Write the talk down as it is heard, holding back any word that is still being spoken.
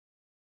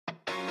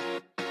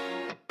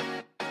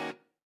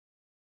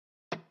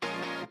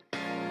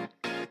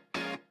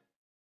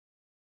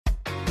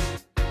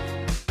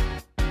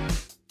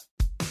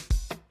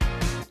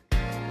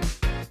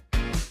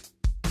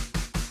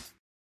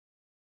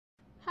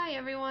Hi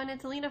everyone,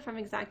 it's Alina from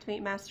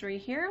Xactimate Mastery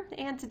here,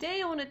 and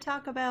today I want to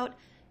talk about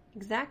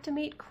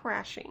Xactimate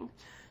crashing.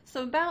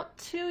 So about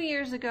 2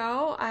 years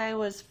ago, I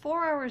was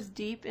 4 hours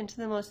deep into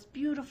the most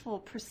beautiful,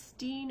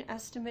 pristine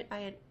estimate I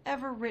had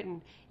ever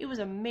written. It was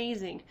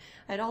amazing.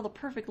 I had all the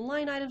perfect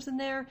line items in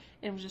there,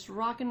 and it was just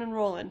rocking and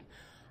rolling.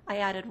 I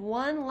added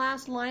one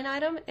last line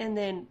item, and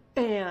then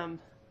bam!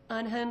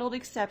 Unhandled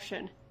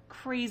exception.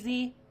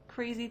 Crazy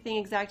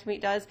thing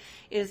Xactimate does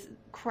is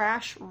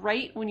crash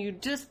right when you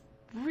just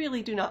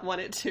really do not want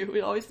it to.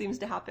 It always seems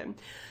to happen.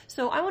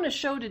 So I want to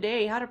show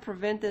today how to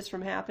prevent this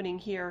from happening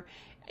here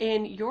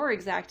in your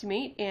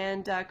Xactimate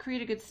and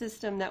create a good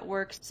system that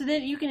works so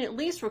that you can at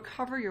least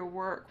recover your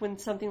work when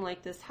something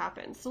like this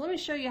happens. So let me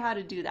show you how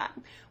to do that.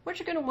 What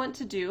you're going to want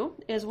to do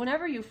is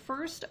whenever you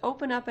first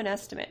open up an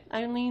estimate,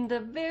 I mean the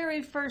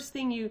very first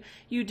thing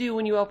you do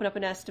when you open up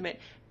an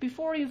estimate,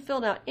 before you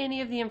filled out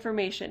any of the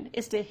information,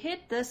 is to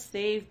hit the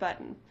save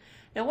button.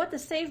 Now what the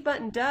save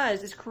button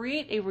does is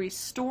create a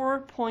restore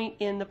point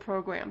in the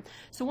program.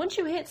 So once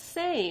you hit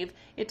save,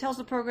 it tells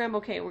the program,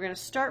 okay, we're going to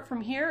start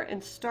from here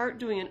and start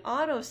doing an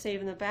auto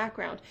save in the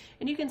background.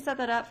 And you can set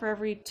that up for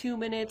every 2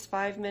 minutes,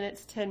 5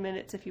 minutes, 10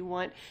 minutes if you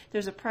want.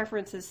 There's a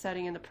preferences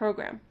setting in the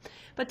program.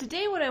 But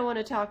today what I want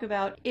to talk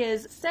about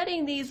is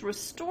setting these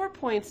restore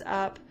points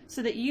up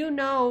so that you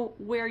know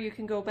where you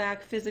can go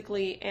back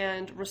physically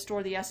and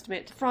restore the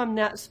estimate from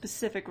that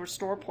specific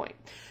restore point.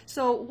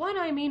 So what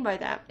I mean by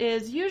that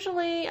is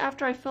usually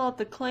after I fill out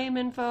the claim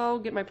info,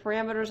 get my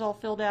parameters all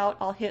filled out,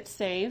 I'll hit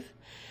save.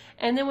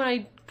 And then when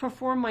I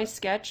perform my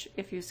sketch,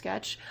 if you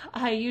sketch,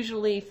 I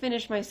usually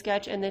finish my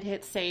sketch and then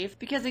hit save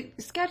because a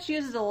sketch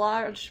uses a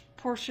large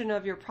portion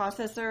of your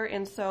processor,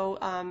 and so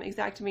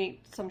Xactimate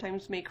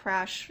sometimes may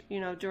crash,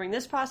 during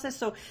this process.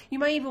 So you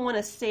might even want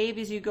to save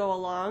as you go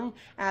along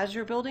as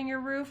you're building your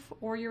roof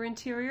or your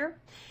interior.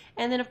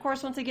 And then of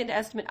course once I get into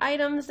estimate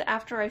items,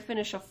 after I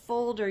finish a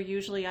folder,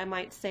 usually I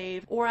might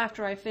save, or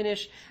after I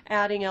finish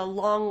adding a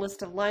long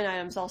list of line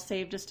items, I'll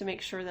save just to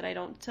make sure that I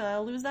don't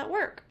lose that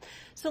work.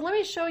 So let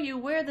me show you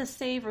where the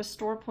save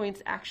restore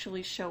points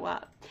actually show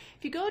up.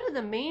 If you go to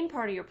the main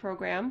part of your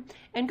program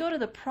and go to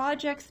the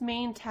projects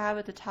main tab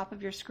at the top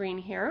of your screen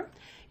here,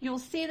 you'll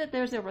see that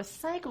there's a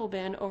recycle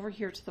bin over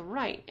here to the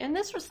right. And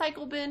this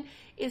recycle bin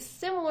is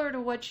similar to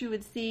what you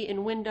would see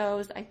in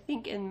Windows. I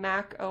think in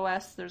Mac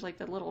OS there's like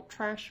the little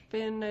trash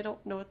bin. I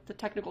don't know what the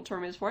technical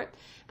term is for it,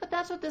 but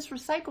that's what this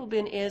recycle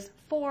bin is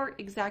for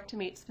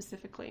Xactimate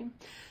specifically.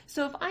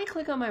 So if I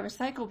click on my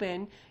recycle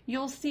bin,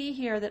 you'll see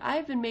here that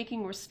I've been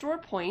making restore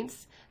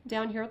points.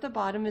 Down here at the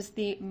bottom is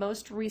the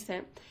most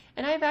recent,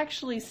 and I've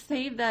actually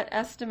saved that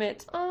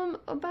estimate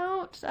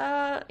about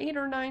 8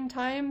 or 9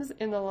 times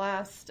in the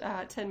last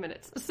 10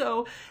 minutes.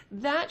 So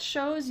that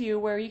shows you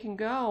where you can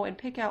go and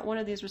pick out one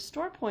of these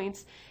restore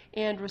points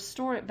and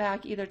restore it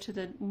back either to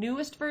the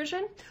newest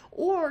version,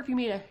 or if you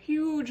made a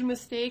huge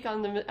mistake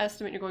on the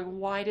estimate, you're going,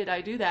 why did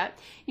I do that?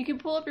 You can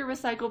pull up your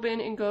recycle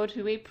bin and go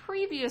to a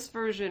previous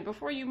version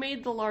before you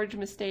made the large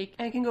mistake,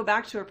 and you can go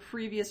back to a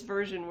previous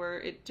version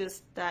where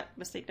that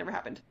mistake never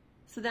happened.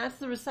 So that's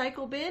the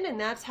recycle bin, and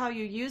that's how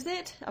you use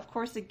it. Of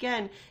course,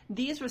 again,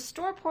 these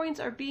restore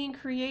points are being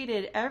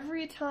created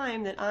every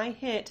time that I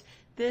hit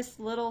this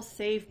little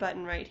save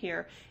button right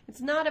here.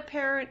 It's not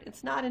apparent,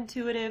 it's not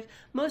intuitive.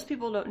 Most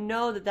people don't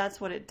know that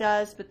that's what it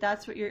does, but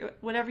that's what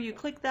whenever you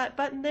click that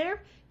button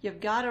there, you've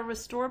got a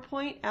restore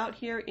point out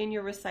here in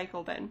your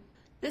recycle bin.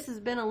 This has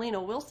been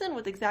Alina Wilson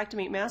with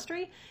Xactimate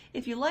Mastery.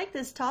 If you like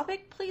this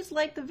topic, please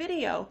like the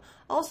video.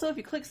 Also, if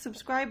you click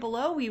subscribe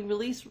below, we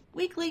release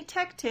weekly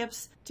tech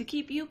tips to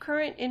keep you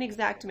current in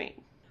Xactimate.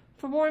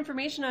 For more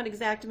information on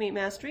Xactimate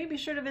Mastery, be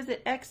sure to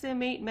visit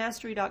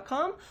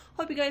xm8mastery.com.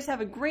 Hope you guys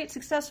have a great,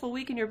 successful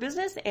week in your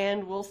business,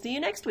 and we'll see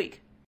you next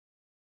week.